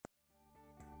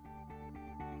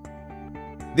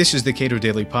This is the Cato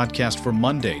Daily Podcast for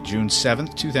Monday, June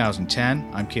 7th, 2010.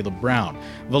 I'm Caleb Brown.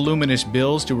 Voluminous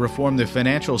bills to reform the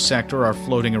financial sector are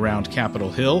floating around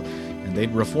Capitol Hill, and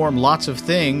they'd reform lots of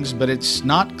things, but it's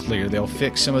not clear they'll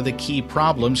fix some of the key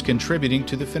problems contributing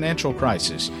to the financial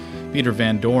crisis. Peter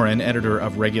Van Doren, editor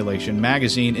of Regulation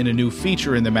Magazine, in a new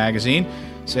feature in the magazine,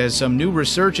 says some new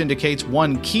research indicates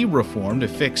one key reform to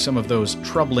fix some of those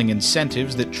troubling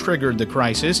incentives that triggered the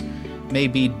crisis may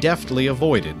be deftly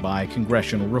avoided by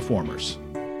congressional reformers.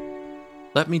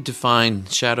 Let me define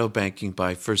shadow banking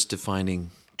by first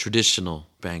defining traditional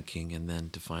banking and then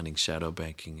defining shadow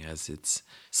banking as its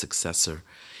successor.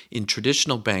 In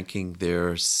traditional banking,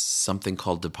 there's something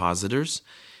called depositors,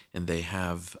 and they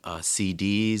have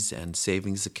CDs and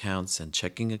savings accounts and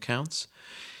checking accounts.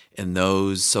 And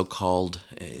those so-called,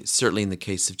 certainly in the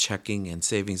case of checking and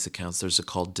savings accounts, those are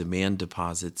called demand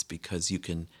deposits because you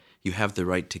have the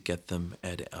right to get them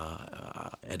at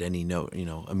any note,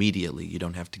 immediately. You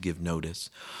don't have to give notice.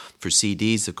 For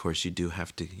CDs, of course, you do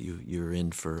have to. You're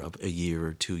in for a year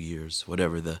or 2 years,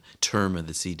 whatever the term of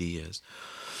the CD is.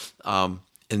 And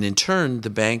in turn, the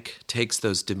bank takes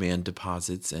those demand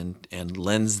deposits and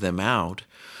lends them out.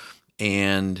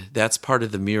 And that's part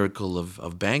of the miracle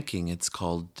of banking. It's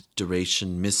called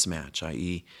duration mismatch,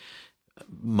 i.e.,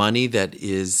 money that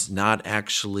is not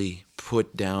actually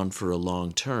put down for a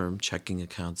long term, checking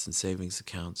accounts and savings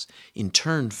accounts, in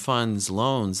turn funds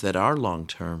loans that are long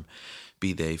term,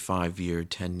 be they 5-year,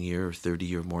 10-year, or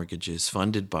 30-year mortgages,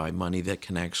 funded by money that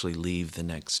can actually leave the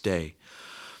next day.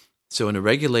 So in a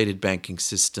regulated banking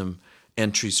system,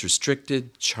 entries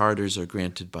restricted, charters are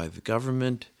granted by the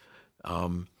government,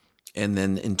 and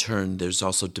then in turn there's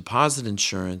also deposit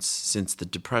insurance since the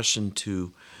Depression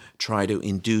to try to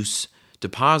induce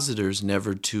depositors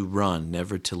never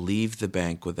to leave the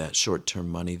bank with that short-term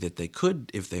money that they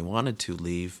could, if they wanted to,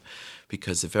 leave.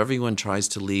 Because if everyone tries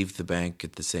to leave the bank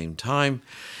at the same time,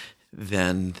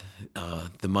 then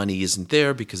the money isn't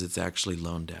there because it's actually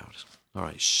loaned out. All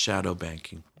right, shadow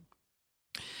banking.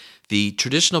 The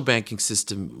traditional banking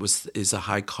system is a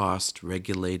high-cost,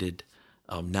 regulated,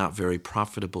 not very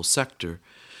profitable sector.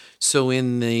 So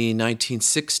in the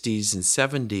 1960s and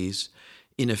 70s,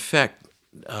 in effect,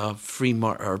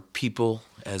 people,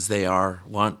 as they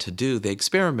want to do, they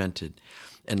experimented.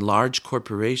 And large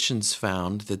corporations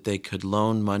found that they could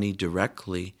loan money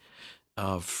directly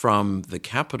from the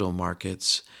capital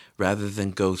markets rather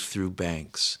than go through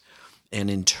banks. And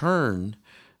in turn,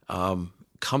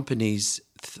 companies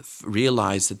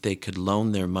realized that they could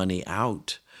loan their money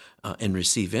out and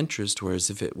receive interest,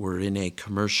 whereas if it were in a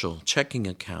commercial checking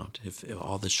account, if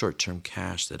all the short-term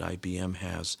cash that IBM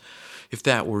has, if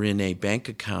that were in a bank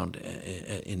account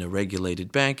in a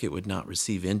regulated bank, it would not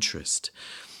receive interest.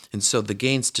 And so the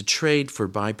gains to trade for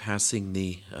bypassing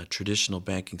the traditional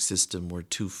banking system were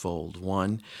twofold.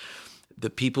 One,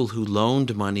 the people who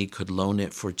loaned money could loan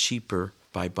it for cheaper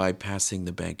by bypassing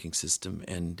the banking system,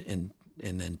 and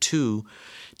then two,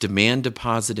 demand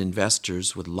deposit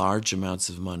investors with large amounts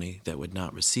of money that would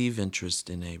not receive interest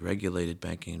in a regulated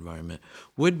banking environment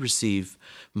would receive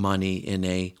money in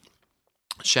a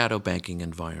shadow banking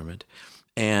environment.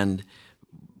 And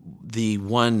the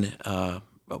one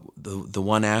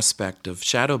aspect of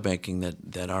shadow banking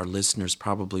that our listeners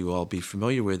probably will all be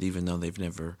familiar with, even though they've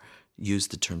never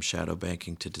used the term shadow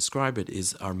banking to describe it,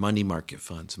 is our money market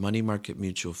funds. Money market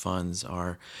mutual funds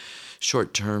are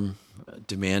short-term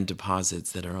demand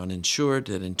deposits that are uninsured,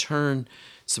 that in turn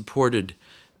supported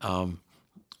a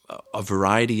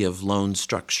variety of loan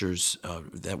structures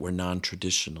that were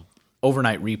non-traditional.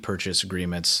 Overnight repurchase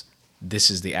agreements,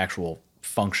 this is the actual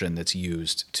function that's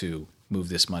used to move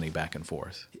this money back and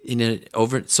forth. In a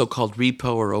so-called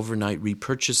repo or overnight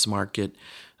repurchase market,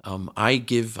 I'm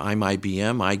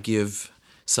IBM, I give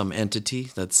some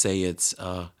entity, let's say it's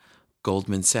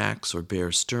Goldman Sachs or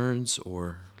Bear Stearns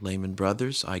or Lehman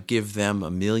Brothers, I give them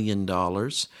 $1 million,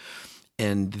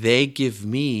 and they give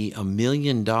me $1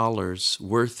 million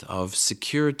worth of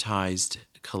securitized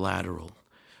collateral.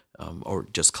 Or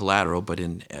just collateral, but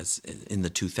in the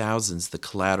 2000s, the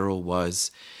collateral was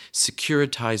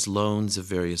securitized loans of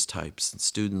various types, and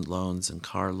student loans and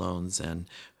car loans and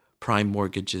prime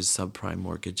mortgages, subprime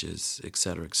mortgages, et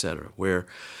cetera, where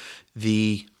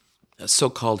the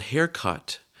so-called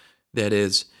haircut, that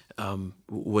is,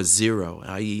 was zero,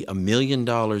 i.e. $1 million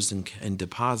in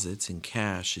deposits in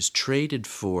cash is traded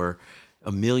for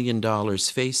 $1 million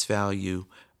face value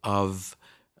of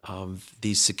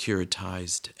these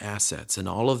securitized assets. And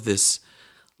all of this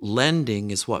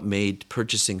lending is what made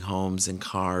purchasing homes and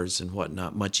cars and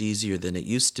whatnot much easier than it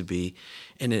used to be,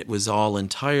 and it was all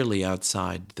entirely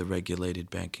outside the regulated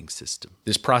banking system.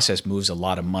 This process moves a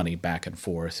lot of money back and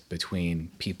forth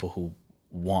between people who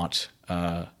want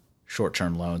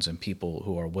short-term loans and people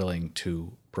who are willing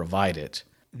to provide it.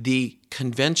 The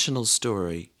conventional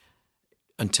story,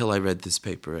 until I read this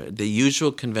paper, the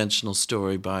usual conventional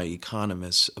story by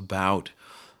economists about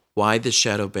why the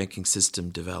shadow banking system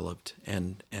developed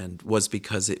and was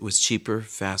because it was cheaper,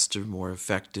 faster, more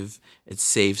effective. It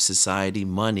saved society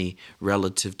money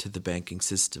relative to the banking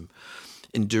system.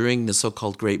 And during the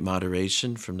so-called Great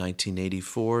Moderation from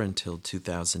 1984 until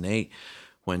 2008,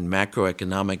 when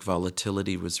macroeconomic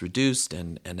volatility was reduced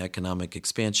and economic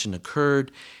expansion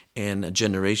occurred, and a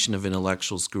generation of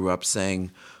intellectuals grew up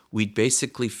saying, we'd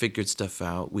basically figured stuff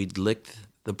out, we'd licked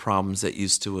the problems that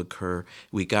used to occur.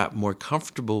 We got more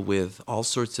comfortable with all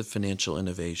sorts of financial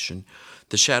innovation.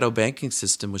 The shadow banking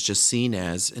system was just seen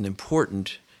as an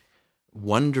important,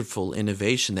 wonderful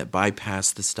innovation that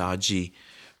bypassed the stodgy,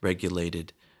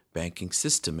 regulated banking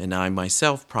system. And I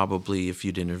myself probably, if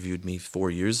you'd interviewed me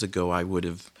 4 years ago, I would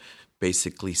have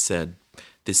basically said,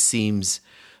 this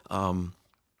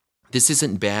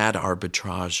isn't bad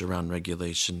arbitrage around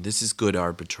regulation. This is good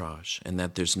arbitrage, and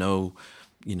that there's no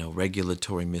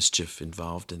regulatory mischief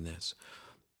involved in this.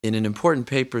 In an important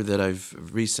paper that I've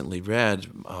recently read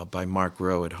by Mark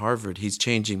Rowe at Harvard, he's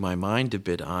changing my mind a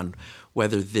bit on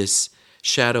whether this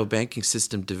shadow banking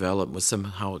system development was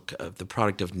somehow the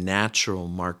product of natural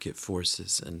market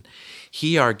forces. And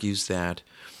he argues that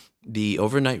the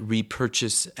overnight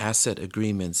repurchase asset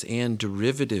agreements and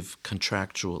derivative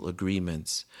contractual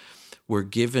agreements were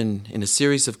given in a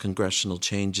series of congressional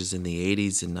changes in the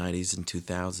 80s and 90s and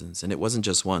 2000s. And it wasn't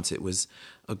just once, it was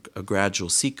a gradual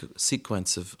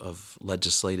sequence of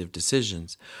legislative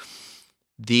decisions.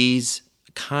 These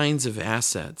kinds of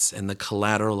assets and the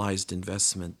collateralized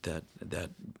investment that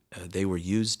they were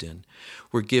used in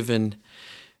were given,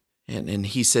 and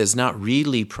he says not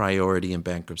really priority in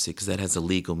bankruptcy because that has a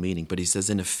legal meaning, but he says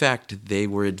in effect they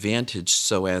were advantaged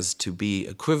so as to be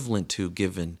equivalent to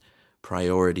given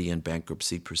priority in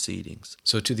bankruptcy proceedings.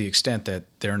 So to the extent that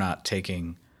they're not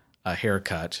taking a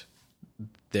haircut,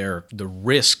 the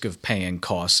risk of paying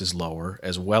costs is lower,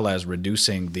 as well as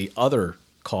reducing the other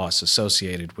costs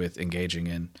associated with engaging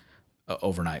in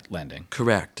overnight lending.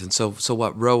 Correct. And so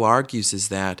what Rowe argues is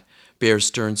that Bear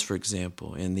Stearns, for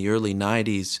example, in the early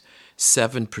 90s,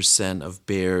 7% of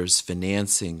Bear's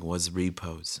financing was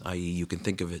repos, i.e. you can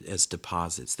think of it as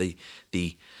deposits.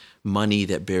 The money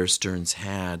that Bear Stearns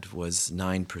had was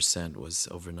 9% was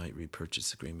overnight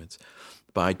repurchase agreements.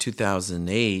 By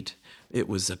 2008, it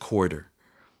was a quarter.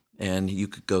 And you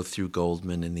could go through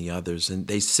Goldman and the others. And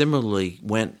they similarly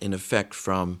went, in effect,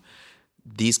 from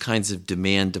these kinds of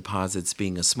demand deposits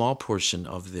being a small portion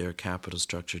of their capital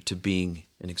structure to being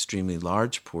an extremely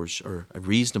large portion or a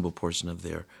reasonable portion of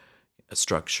their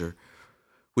structure,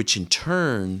 which in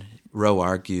turn, Rowe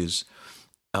argues,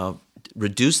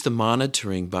 reduced the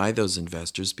monitoring by those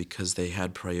investors because they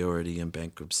had priority in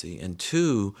bankruptcy, and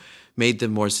two, made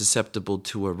them more susceptible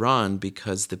to a run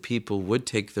because the people would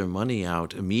take their money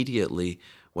out immediately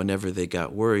whenever they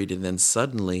got worried, and then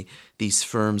suddenly these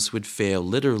firms would fail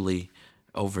literally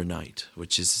overnight,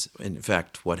 which is in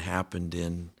fact what happened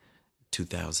in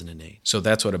 2008. So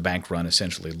that's what a bank run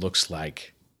essentially looks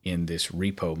like in this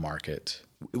repo market.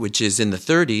 Which is in the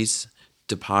 30s,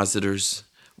 depositors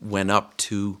went up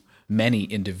to many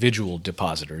individual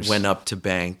depositors went up to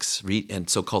banks, and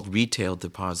so-called retail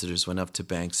depositors went up to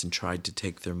banks and tried to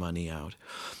take their money out.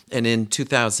 And in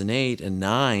 2008 and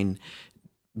 2009,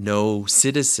 no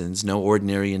citizens, no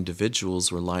ordinary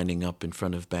individuals were lining up in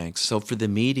front of banks. So for the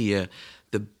media,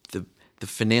 the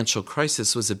financial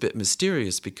crisis was a bit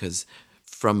mysterious because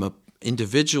from an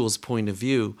individual's point of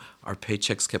view, our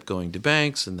paychecks kept going to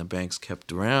banks and the banks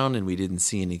kept around and we didn't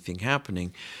see anything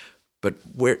happening. But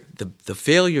where the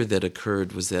failure that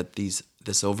occurred was that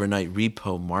this overnight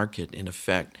repo market, in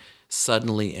effect,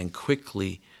 suddenly and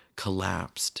quickly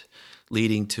collapsed,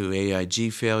 leading to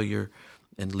AIG failure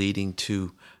and leading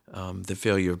to the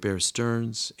failure of Bear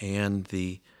Stearns and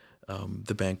the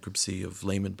bankruptcy of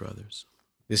Lehman Brothers.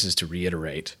 This is to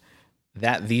reiterate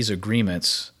that these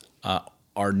agreements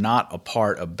are not a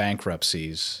part of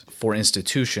bankruptcies for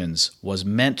institutions was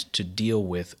meant to deal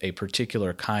with a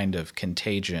particular kind of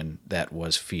contagion that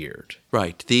was feared.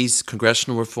 Right. These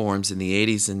congressional reforms in the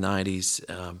 80s and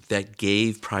 90s that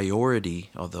gave priority,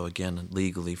 although again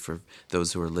legally for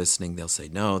those who are listening, they'll say,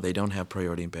 no, they don't have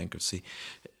priority in bankruptcy.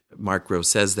 Mark Rowe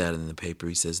says that in the paper.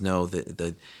 He says, no,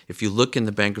 if you look in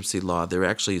the bankruptcy law, there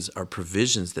actually are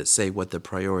provisions that say what the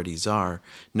priorities are.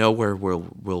 Nowhere will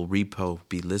repo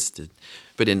be listed.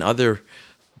 But in other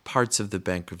parts of the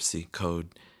bankruptcy code,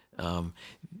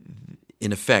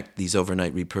 in effect, these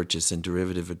overnight repurchase and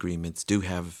derivative agreements do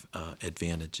have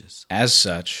advantages. As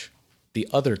such, the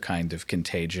other kind of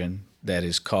contagion that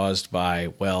is caused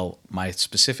by, well, my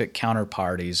specific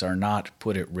counterparties are not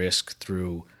put at risk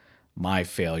through my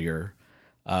failure,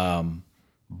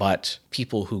 but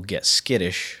people who get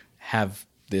skittish have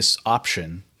this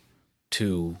option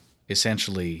to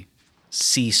essentially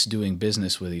cease doing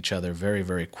business with each other very,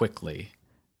 very quickly.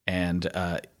 And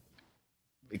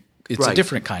it's right. A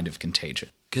different kind of contagion.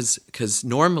 Because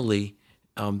normally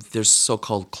there's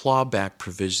so-called clawback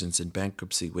provisions in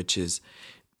bankruptcy, which is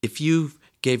if you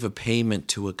gave a payment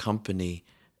to a company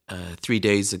 3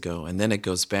 days ago and then it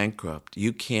goes bankrupt,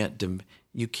 you can't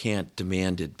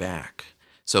demand it back.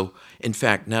 So, in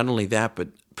fact, not only that, but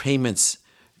payments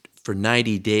for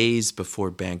 90 days before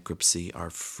bankruptcy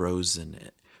are frozen.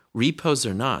 Repos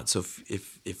are not. So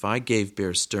if I gave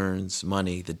Bear Stearns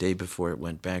money the day before it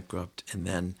went bankrupt, and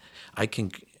then I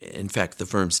can, in fact, the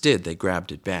firms did, they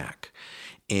grabbed it back.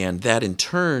 And that in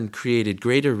turn created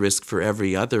greater risk for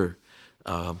every other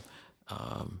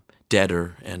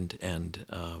debtor and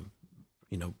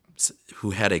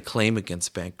who had a claim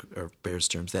against Bear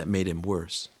Stearns. That made him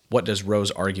worse. What does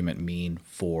Rowe's argument mean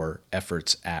for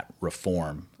efforts at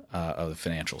reform of the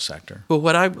financial sector? Well,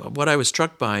 what I was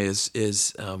struck by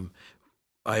is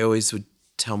I always would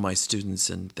tell my students,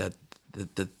 and that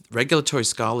the regulatory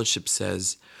scholarship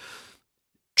says,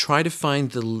 try to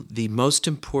find the most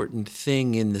important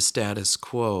thing in the status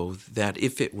quo that,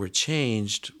 if it were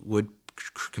changed, would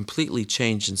completely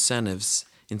change incentives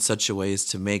in such a way as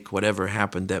to make whatever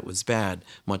happened that was bad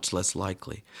much less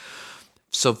likely.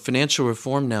 So financial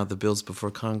reform now, the bills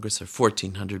before Congress are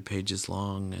 1,400 pages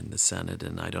long in the Senate,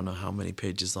 and I don't know how many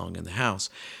pages long in the House.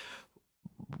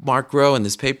 Mark Rowe in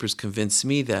his papers convinced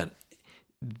me that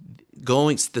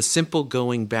the simple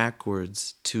going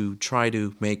backwards to try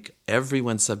to make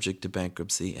everyone subject to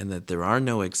bankruptcy and that there are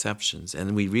no exceptions,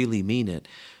 and we really mean it,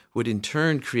 would in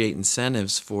turn create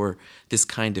incentives for this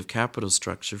kind of capital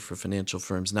structure for financial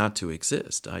firms not to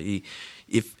exist, i.e.,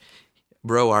 if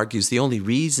Rowe argues the only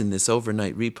reason this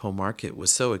overnight repo market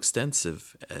was so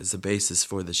extensive as a basis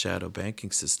for the shadow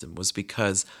banking system was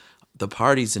because the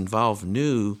parties involved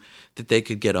knew that they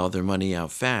could get all their money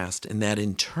out fast, and that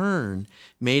in turn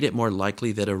made it more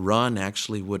likely that a run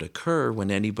actually would occur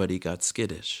when anybody got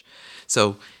skittish.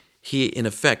 So he, in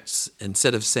effect,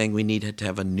 instead of saying we need to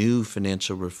have a new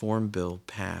financial reform bill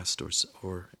passed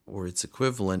or its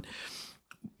equivalent,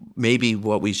 maybe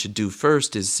what we should do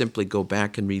first is simply go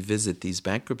back and revisit these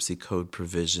bankruptcy code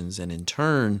provisions, and in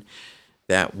turn,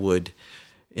 that would,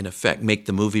 in effect, make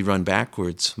the movie run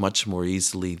backwards much more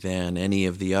easily than any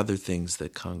of the other things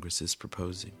that Congress is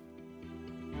proposing.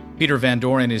 Peter Van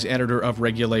Doren is editor of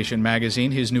Regulation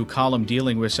Magazine. His new column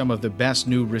dealing with some of the best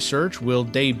new research will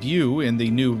debut in the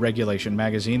new Regulation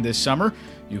Magazine this summer.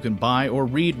 You can buy or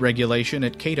read Regulation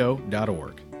at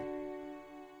cato.org.